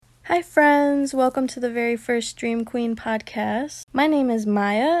Hi friends, welcome to the very first Dream Queen podcast. My name is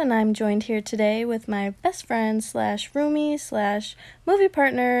Maya and I'm joined here today with my best friend slash roomie slash movie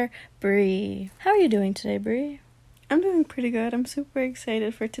partner, Bree. How are you doing today, Bree? I'm doing pretty good. I'm super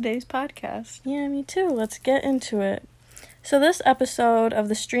excited for today's podcast. Yeah, me too. Let's get into it. So this episode of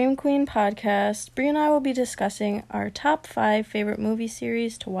the Stream Queen podcast, Bree and I will be discussing our top 5 favorite movie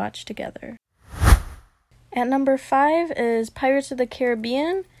series to watch together. At number 5 is Pirates of the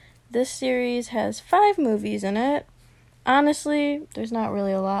Caribbean. This series has 5 movies in it. Honestly, there's not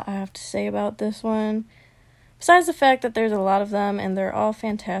really a lot I have to say about this one. Besides the fact that there's a lot of them and they're all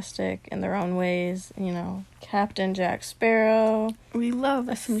fantastic in their own ways. You know, Captain Jack Sparrow. We love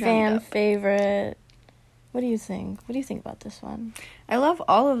a fan favorite. What do you think? What do you think about this one? I love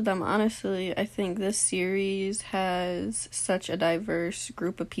all of them, honestly. I think this series has such a diverse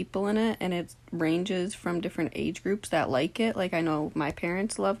group of people in it, and it ranges from different age groups that like it. Like, I know my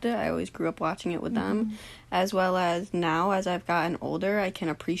parents loved it. I always grew up watching it with them. As well as now, as I've gotten older, I can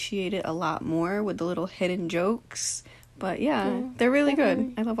appreciate it a lot more with the little hidden jokes. But yeah, they're really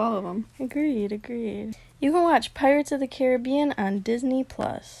good. I love all of them. Agreed. You can watch Pirates of the Caribbean on Disney+.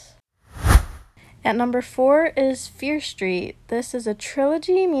 At number 4 is Fear Street. This is a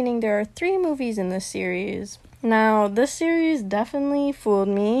trilogy, meaning there are 3 movies in this series. Now, this series definitely fooled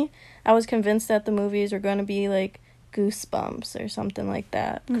me. I was convinced that the movies were going to be like Goosebumps or something like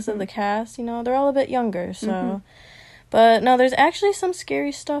that because of the cast. You know, they're all a bit younger, so... But no, there's actually some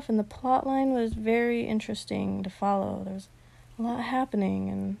scary stuff, and the plot line was very interesting to follow. There's a lot happening,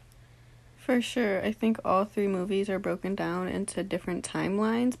 and... For sure. I think all 3 movies are broken down into different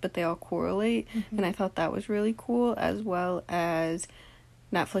timelines, but they all correlate, and I thought that was really cool, as well as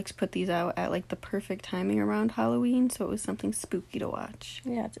Netflix put these out at, like, the perfect timing around Halloween, so it was something spooky to watch.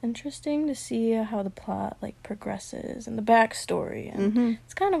 Yeah, it's interesting to see how the plot, like, progresses, and the backstory, and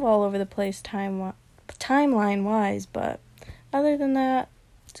it's kind of all over the place timeline-wise, but other than that,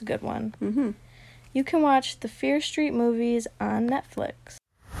 it's a good one. You can watch the Fear Street movies on Netflix.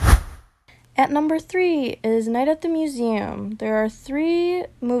 At number 3 is Night at the Museum. There are 3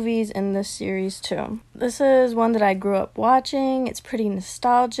 movies in this series too. This is one that I grew up watching. It's pretty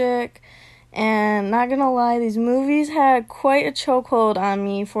nostalgic. And not gonna lie, these movies had quite a chokehold on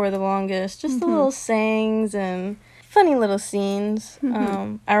me for the longest. Just the little sayings and funny little scenes.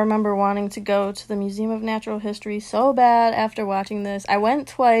 I remember wanting to go to the Museum of Natural History so bad after watching this. I went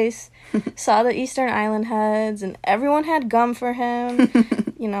twice, saw the Eastern Island heads, and everyone had gum for him.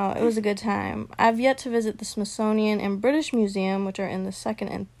 You know, it was a good time. I've yet to visit the Smithsonian and British Museum, which are in the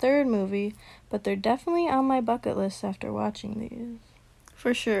 2nd and 3rd movie, but they're definitely on my bucket list after watching these.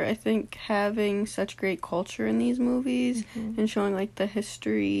 For sure. I think having such great culture in these movies and showing, like, the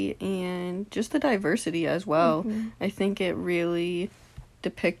history and just the diversity as well, I think it really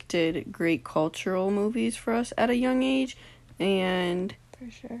depicted great cultural movies for us at a young age, and... For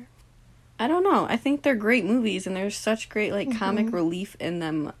sure. I don't know. I think they're great movies, and there's such great, like, comic relief in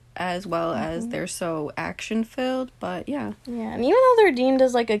them, as well as they're so action-filled, but yeah. Yeah, and even though they're deemed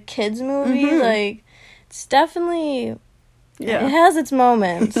as, like, a kid's movie, like, it's definitely... Yeah. It has its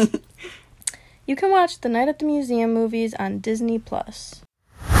moments. You can watch the Night at the Museum movies on Disney+.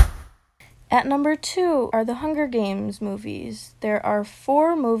 At number 2 are the Hunger Games movies. There are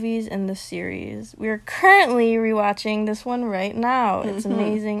 4 movies in the series. We are currently rewatching this one right now. It's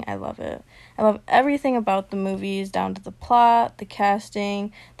amazing. I love it. I love everything about the movies, down to the plot, the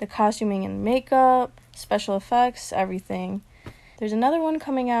casting, the costuming and makeup, special effects, everything. There's another one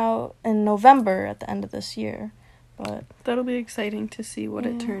coming out in November at the end of this year. But that'll be exciting to see what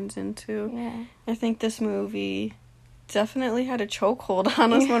it turns into. Yeah. I think this movie definitely had a chokehold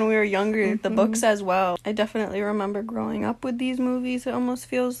on us when we were younger. The books as well. I definitely remember growing up with these movies, it almost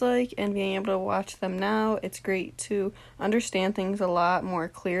feels like, and being able to watch them now. It's great to understand things a lot more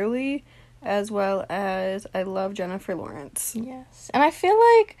clearly, as well as I love Jennifer Lawrence. Yes. And I feel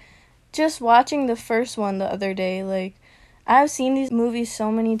like just watching the first one the other day, like, I've seen these movies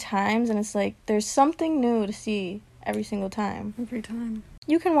so many times, and it's like there's something new to see every single time. Every time.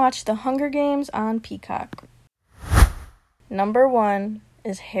 You can watch The Hunger Games on Peacock. Number 1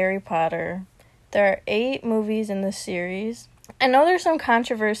 is Harry Potter. There are 8 movies in this series. I know there's some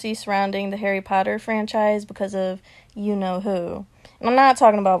controversy surrounding the Harry Potter franchise because of you-know-who. And I'm not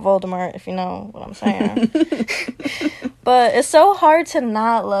talking about Voldemort, if you know what I'm saying. But it's so hard to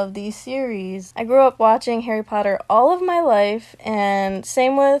not love these series. I grew up watching Harry Potter all of my life, and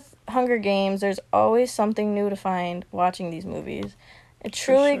same with Hunger Games. There's always something new to find watching these movies. It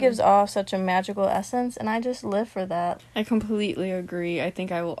truly gives off such a magical essence, and I just live for that. I completely agree. I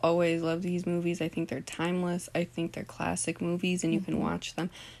think I will always love these movies. I think they're timeless. I think they're classic movies, and you can watch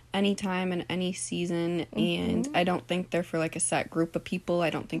them any time and any season, and I don't think they're for like a set group of people. I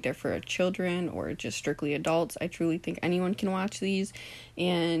don't think they're for children or just strictly adults. I truly think anyone can watch these,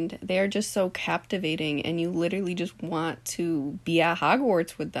 and they are just so captivating, and you literally just want to be at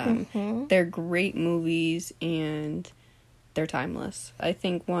Hogwarts with them. They're great movies, and they're timeless. I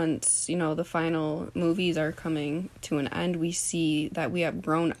think once, the final movies are coming to an end, we see that we have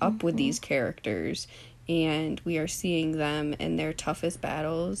grown up with these characters, and we are seeing them in their toughest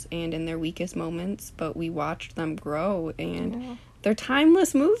battles and in their weakest moments, but we watched them grow, and they're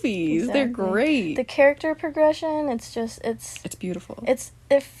timeless movies. Exactly. They're great. The character progression, it's beautiful.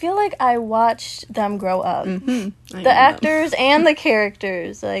 I feel like I watched them grow up. The actors and the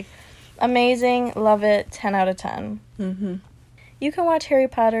characters, like, amazing, love it, 10 out of 10. You can watch Harry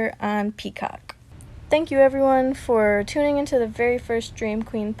Potter on Peacock. Thank you, everyone, for tuning into the very first Dream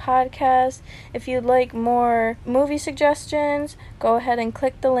Queen podcast. If you'd like more movie suggestions, go ahead and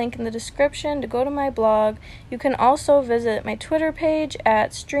click the link in the description to go to my blog. You can also visit my Twitter page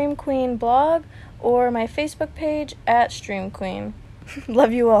at Stream Queen Blog or my Facebook page at Stream Queen.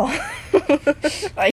 Love you all.